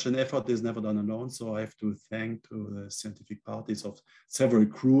such an effort is never done alone. So I have to thank to the scientific parties of several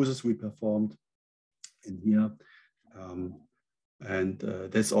cruises we performed in here.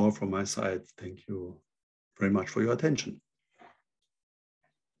 That's all from my side. Thank you very much for your attention.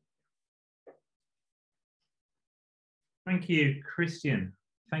 Thank you, Christian.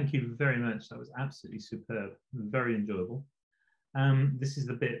 Thank you very much. That was absolutely superb, very enjoyable. This is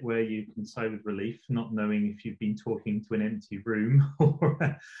the bit where you can sigh with relief, not knowing if you've been talking to an empty room or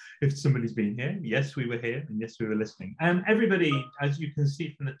if somebody's been here. Yes, we were here, and yes, we were listening. Everybody, as you can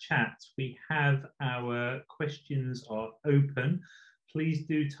see from the chat, we have our questions are open. Please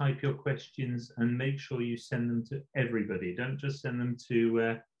do type your questions and make sure you send them to everybody. Don't just send them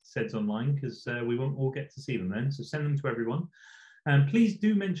to SEDS Online, because we won't all get to see them then. So send them to everyone. And please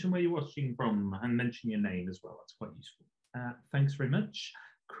do mention where you're watching from and mention your name as well. That's quite useful. Thanks very much.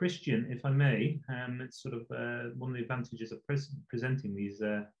 Christian, if I may, it's sort of one of the advantages of presenting these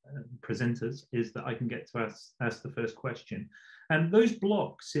presenters is that I can get to ask the first question. And those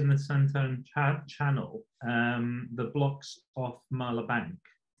blocks in the Santon channel, the blocks off Mala Bank,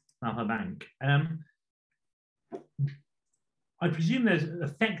 I presume there's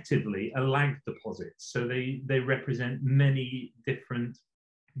effectively a lag deposit. So they represent many different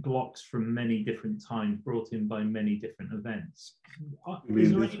blocks from many different times brought in by many different events. Is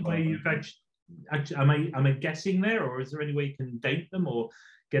mean there this any way you've actually am I guessing there, or is there any way you can date them or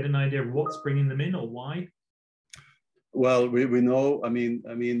get an idea of what's bringing them in or why? Well, we know.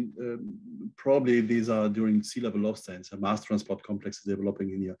 Probably these are during sea level low stands. A mass transport complex is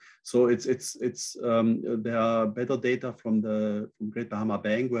developing in here. So there are better data from Great Bahama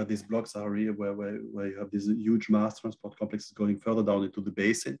Bank where these blocks are here, where you have these huge mass transport complexes going further down into the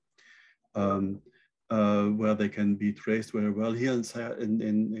basin, where they can be traced very well. Here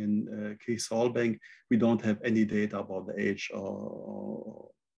in Cape Saul Bank, we don't have any data about the age or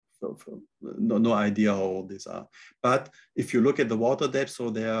no idea how old these are. But if you look at the water depth, so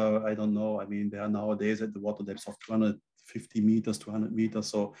they are, I don't know, they are nowadays at the water depths of 250 meters, 200 meters.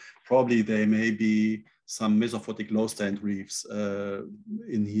 So probably there may be some mesophotic low stand reefs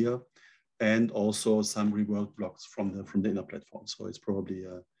in here, and also some reworked blocks from the inner platform. So it's probably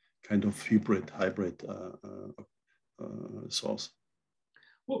a kind of hybrid source.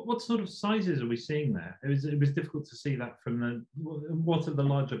 What sort of sizes are we seeing there? It was difficult to see that from the. What are the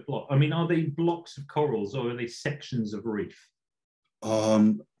larger blocks? Are they blocks of corals or are they sections of reef?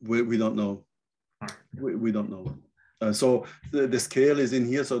 We don't know. Right. We don't know. So the scale is in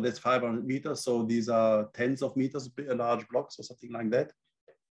here. So that's 500 meters. So these are tens of meters, large blocks or something like that.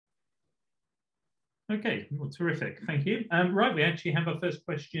 Okay, well, terrific. Thank you. Right, we actually have our first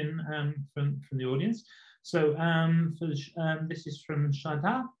question from the audience. So this is from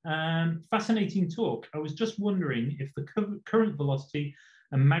Shada. Fascinating talk. I was just wondering if the current velocity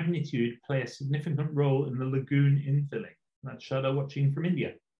and magnitude play a significant role in the lagoon infilling. That's Shada watching from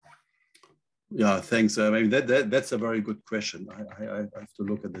India. Yeah, thanks. That's a very good question. I have to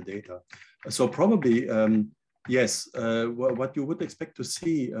look at the data. So probably, yes, what you would expect to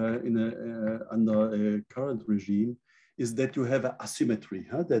see under a current regime is that you have an asymmetry,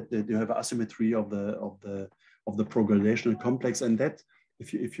 that you have asymmetry of the progradational complex, and that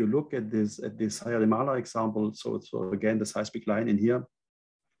if you look at this Sierra Mala example, so again the seismic line in here,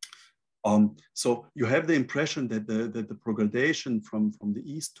 so you have the impression that the progradation from the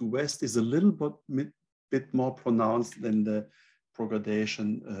east to west is a little bit more pronounced than the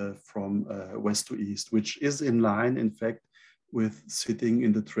progradation from west to east, which is in line, in fact, with sitting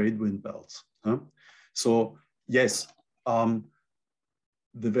in the trade wind belts. So yes. The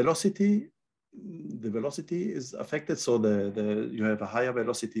velocity is affected. So you have a higher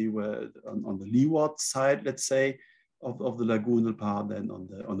velocity on the leeward side, let's say, of the lagoonal part than on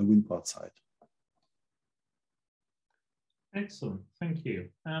the windward side. Excellent, thank you.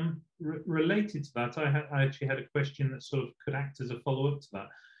 Related to that, I actually had a question that sort of could act as a follow-up to that.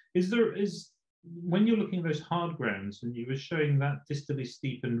 When you're looking at those hard grounds, and you were showing that distally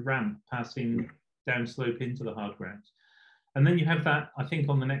steepened ramp passing downslope into the hard grounds, and then you have that, I think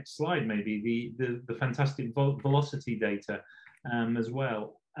on the next slide, maybe the fantastic velocity data as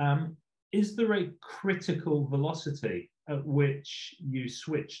well. Is there a critical velocity at which you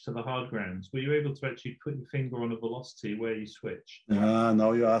switch to the hard grounds? Were you able to actually put your finger on a velocity where you switch?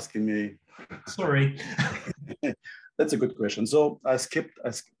 Now you're asking me. Sorry. That's a good question. So I skipped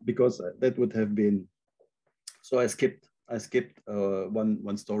because that would have been. So I skipped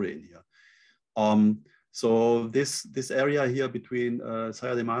one story in here. So this area here between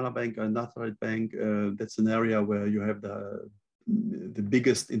Sierra Mala Bank and Natharet Bank, that's an area where you have the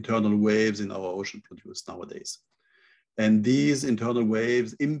biggest internal waves in our ocean produced nowadays. And these internal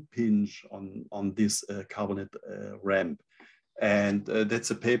waves impinge on this carbonate ramp. And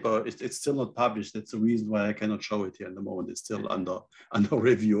that's a paper, it's still not published. That's the reason why I cannot show it here in the moment. It's still under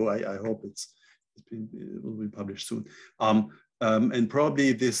review. I hope it will be published soon. And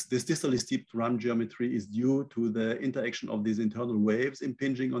probably this distally steep run geometry is due to the interaction of these internal waves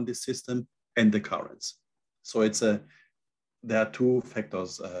impinging on this system and the currents. So there are two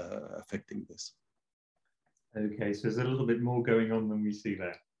factors affecting this. Okay, so there's a little bit more going on than we see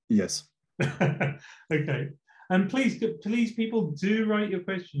there. Yes. Okay. And please, people, do write your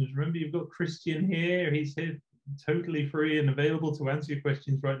questions. Remember, you've got Christian here. He's here totally free and available to answer your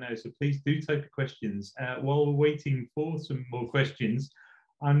questions right now. So please do type your questions. While we're waiting for some more questions,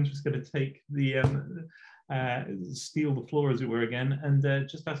 I'm just going to take steal the floor, as it were, again, and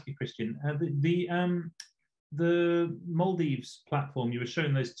just ask you, Christian, the Maldives platform, you were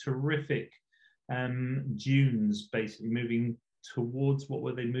showing those terrific dunes basically moving towards, what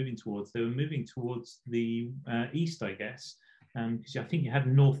were they moving towards? They were moving towards the east, I guess, because I think you had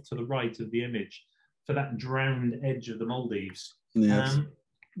north to the right of the image for that drowned edge of the Maldives. Yes.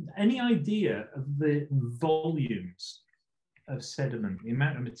 Any idea of the volumes of sediment, the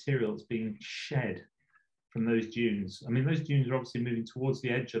amount of material that's being shed from those dunes? I mean, those dunes are obviously moving towards the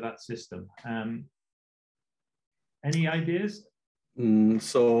edge of that system. Any ideas?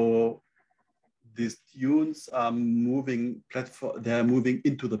 So these dunes are moving they are moving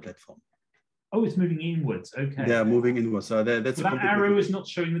into the platform. Oh, it's moving inwards. Okay. They are moving inwards. So that's so that arrow is not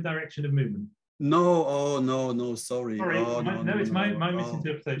showing the direction of movement. No, oh no, sorry. Oh, no, it's my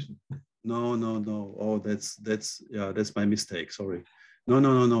misinterpretation. No. Oh, that's my mistake. Sorry.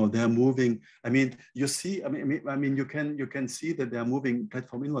 No. They are moving. I mean, you see. I mean, you can see that they are moving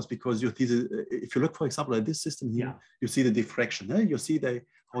platform inwards because if you look, for example, at this system here, you see the diffraction. You see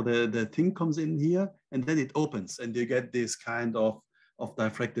how the thing comes in here and then it opens and you get this kind of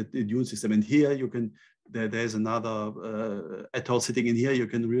diffracted dune system. And here you can. There's another atoll sitting in here. You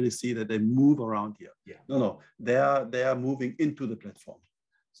can really see that they move around here. Yeah. No. They are moving into the platform.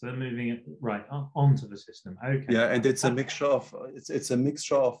 So they're moving it right onto the system. Okay. Yeah, and it's a mixture of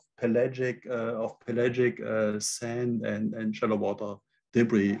pelagic sand and shallow water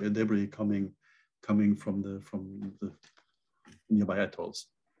debris coming from the nearby atolls.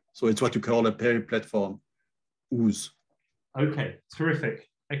 So it's what you call a peri-platform ooze. Okay, terrific.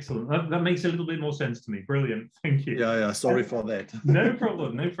 Excellent. That makes a little bit more sense to me. Brilliant. Thank you. Yeah. Sorry for that. No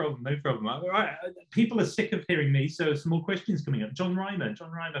problem. All right. People are sick of hearing me, so some more questions coming up. John Reimer,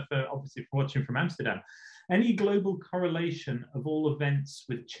 obviously for watching from Amsterdam. Any global correlation of all events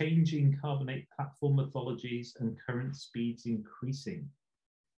with changing carbonate platform morphologies and current speeds increasing?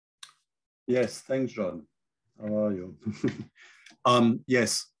 Yes. Thanks, John. How are you?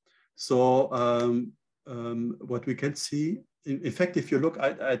 Yes. So what we can see. In fact, if you look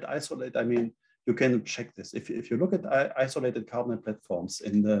at isolate, I mean, you can check this. If you look at isolated carbonate platforms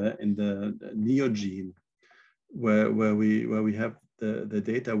in the Neogene, where we have the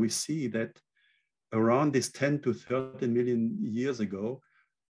data, we see that around this 10 to 13 million years ago,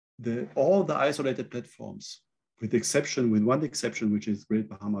 all the isolated platforms, with one exception, which is Great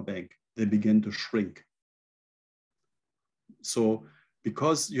Bahama Bank, they began to shrink. So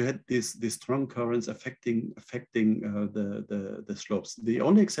because you had these strong currents affecting the slopes. The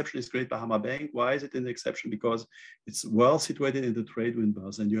only exception is Great Bahama Bank. Why is it an exception? Because it's well situated in the trade wind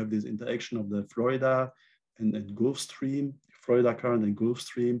belts, and you have this interaction of the Florida and Gulf Stream, Florida current and Gulf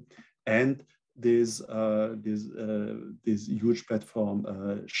Stream, and this huge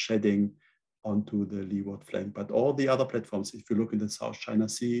platform shedding onto the leeward flank. But all the other platforms, if you look in the South China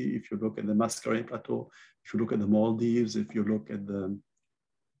Sea, if you look at the Mascarene Plateau, if you look at the Maldives, if you look at the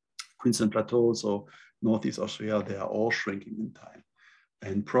Queensland Plateaus or Northeast Australia, they are all shrinking in time.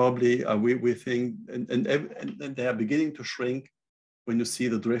 And probably we think, and they are beginning to shrink when you see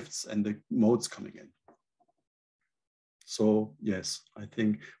the drifts and the moats coming in. So yes, I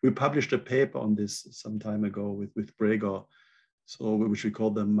think we published a paper on this some time ago with Breger, so which we call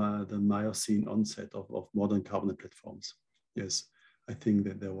the Miocene onset of modern carbonate platforms. Yes, I think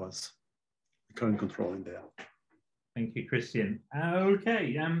that there was current control in there. Thank you, Christian.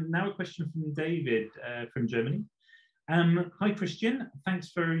 Okay, now a question from David from Germany. Hi, Christian.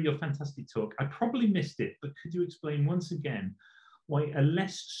 Thanks for your fantastic talk. I probably missed it, but could you explain once again why a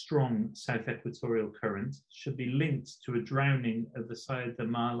less strong south equatorial current should be linked to a drowning of the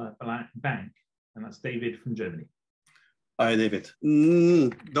Sayadamala Bank? And that's David from Germany. Hi, David.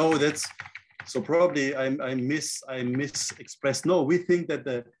 No, that's so probably I misexpressed. No, we think that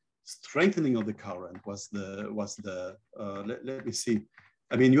the strengthening of the current was the let me see.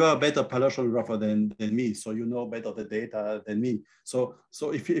 I mean, you are a better paleo than me, so you know better the data than me. So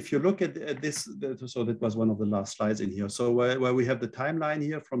if you look at this, so that was one of the last slides in here. So where we have the timeline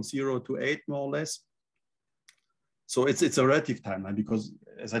here from 0 to 8, more or less. So it's a relative timeline because,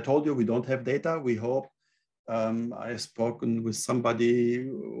 as I told you, we don't have data. We hope. I've spoken with somebody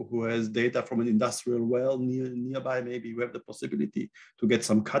who has data from an industrial well nearby. Maybe we have the possibility to get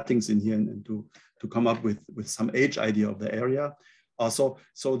some cuttings in here and to come up with some age idea of the area. So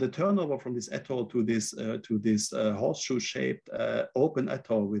the turnover from this atoll to this horseshoe-shaped open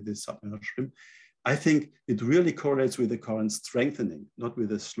atoll with this submerged shrimp, I think it really correlates with the current strengthening, not with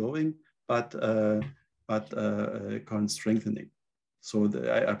the slowing, but current strengthening. So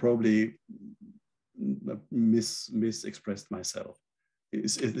I probably misexpressed myself.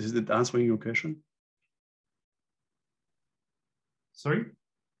 Is it answering your question? Sorry?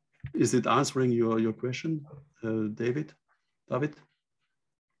 Is it answering your question, David?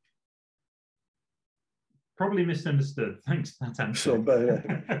 Probably misunderstood. Thanks for that answer. So,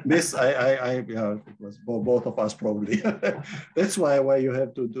 it was both of us probably. That's why you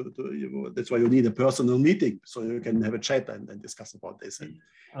have that's why you need a personal meeting so you can have a chat and discuss about this. And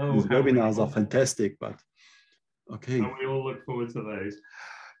these webinars are fantastic, but okay. And we all look forward to those.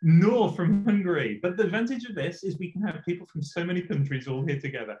 Noor from Hungary. But the advantage of this is we can have people from so many countries all here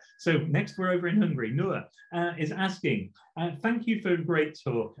together. So next we're over in Hungary. Noor is asking, thank you for a great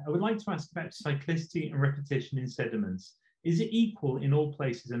talk. I would like to ask about cyclicity and repetition in sediments. Is it equal in all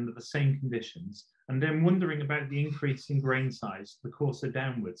places under the same conditions? And then wondering about the increase in grain size, the coarser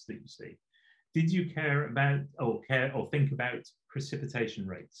downwards that you see. Did you care about or think about precipitation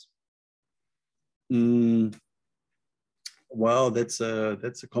rates? Well, that's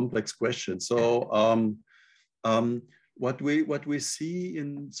a complex question. So what we see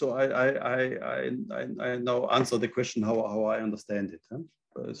in, so I now answer the question how I understand it. Huh?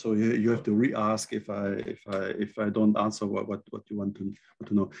 So you have to re-ask if I don't answer what you want to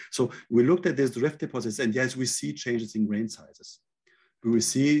know. So we looked at these drift deposits, and yes, we see changes in grain sizes. We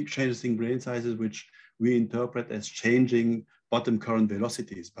see changes in grain sizes, which we interpret as changing bottom current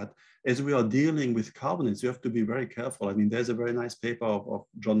velocities. But as we are dealing with carbonates, you have to be very careful. I mean, there's a very nice paper of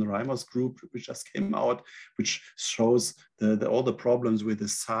John Reimer's group, which just came out, which shows all the problems with the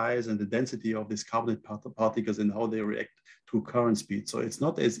size and the density of these carbonate particles and how they react to current speed. So it's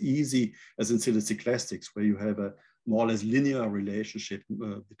not as easy as in silicyclastics, where you have a more or less linear relationship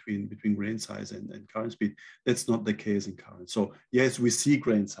between grain size and current speed. That's not the case in current. So yes, we see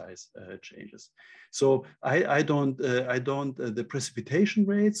grain size changes. So I don't the precipitation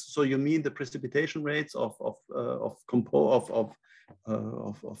rates. So you mean the precipitation rates of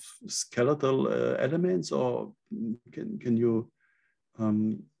skeletal elements, or can you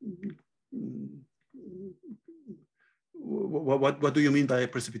what do you mean by a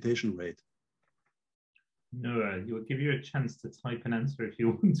precipitation rate? No, we'll give you a chance to type an answer if you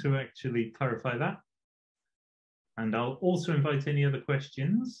want to actually clarify that. And I'll also invite any other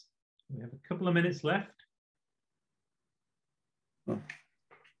questions. We have a couple of minutes left. Oh.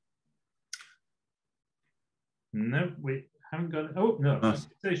 No, we haven't got. Oh no!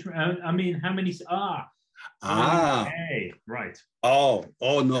 I mean, how many? Okay, right. Oh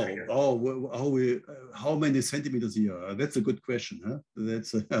no! How many centimeters here? That's a good question, huh?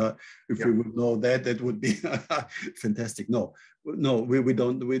 That's if we would know that, that would be fantastic. No, we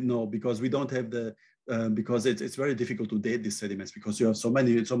don't know, because we don't have the because it's very difficult to date these sediments, because you have so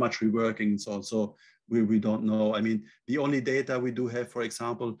much reworking and so on. So we don't know. I mean, the only data we do have, for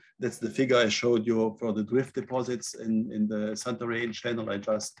example, that's the figure I showed you for the drift deposits in the Santorini channel. I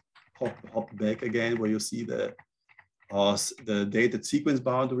just hop back again, where you see the dated sequence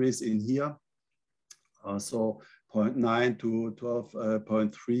boundaries in here. So 0.9 to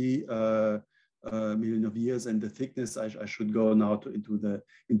 12.3 million of years, and the thickness I should go now into the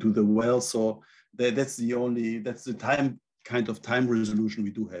well. So that's the kind of time resolution we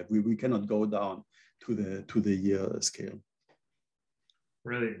do have. We cannot go down to the year scale.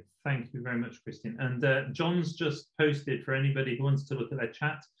 Brilliant. Thank you very much, Christian. And John's just posted, for anybody who wants to look at their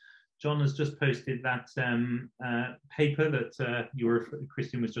chat, John has just posted that paper that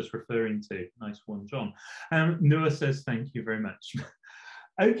Christian was just referring to. Nice one, John. Noah says, thank you very much.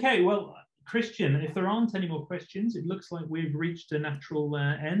 Okay, well, Christian, if there aren't any more questions, it looks like we've reached a natural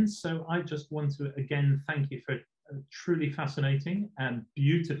end. So I just want to, again, thank you for a truly fascinating and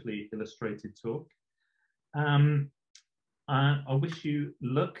beautifully illustrated talk. I wish you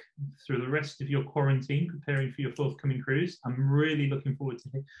luck through the rest of your quarantine, preparing for your forthcoming cruise. I'm really looking forward to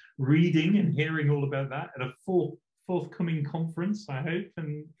reading and hearing all about that at a forthcoming conference, I hope,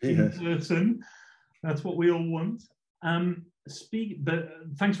 and in person. That's what we all want. But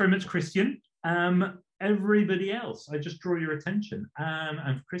thanks very much, Christian. Everybody else, I just draw your attention,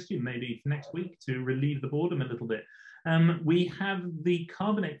 and Christian, maybe for next week, to relieve the boredom a little bit. We have the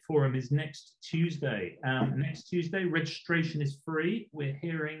Carbonate Forum is next Tuesday. Next Tuesday, registration is free. We're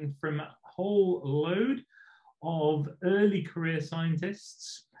hearing from a whole load of early career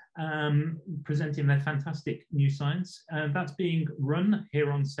scientists presenting their fantastic new science. That's being run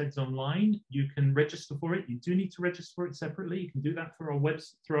here on SEDS Online. You can register for it. You do need to register for it separately. You can do that through our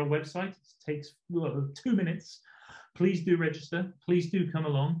website. It takes 2 minutes. Please do register. Please do come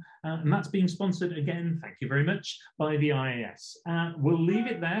along. And that's being sponsored, again, thank you very much, by the IAS. We'll leave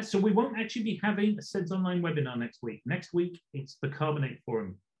it there. So we won't actually be having a SEDS Online webinar next week. Next week, it's the Carbonate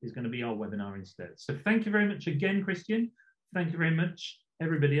Forum is going to be our webinar instead. So thank you very much again, Christian. Thank you very much,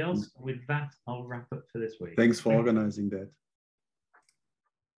 everybody else. With that, I'll wrap up for this week. Thanks for organizing that.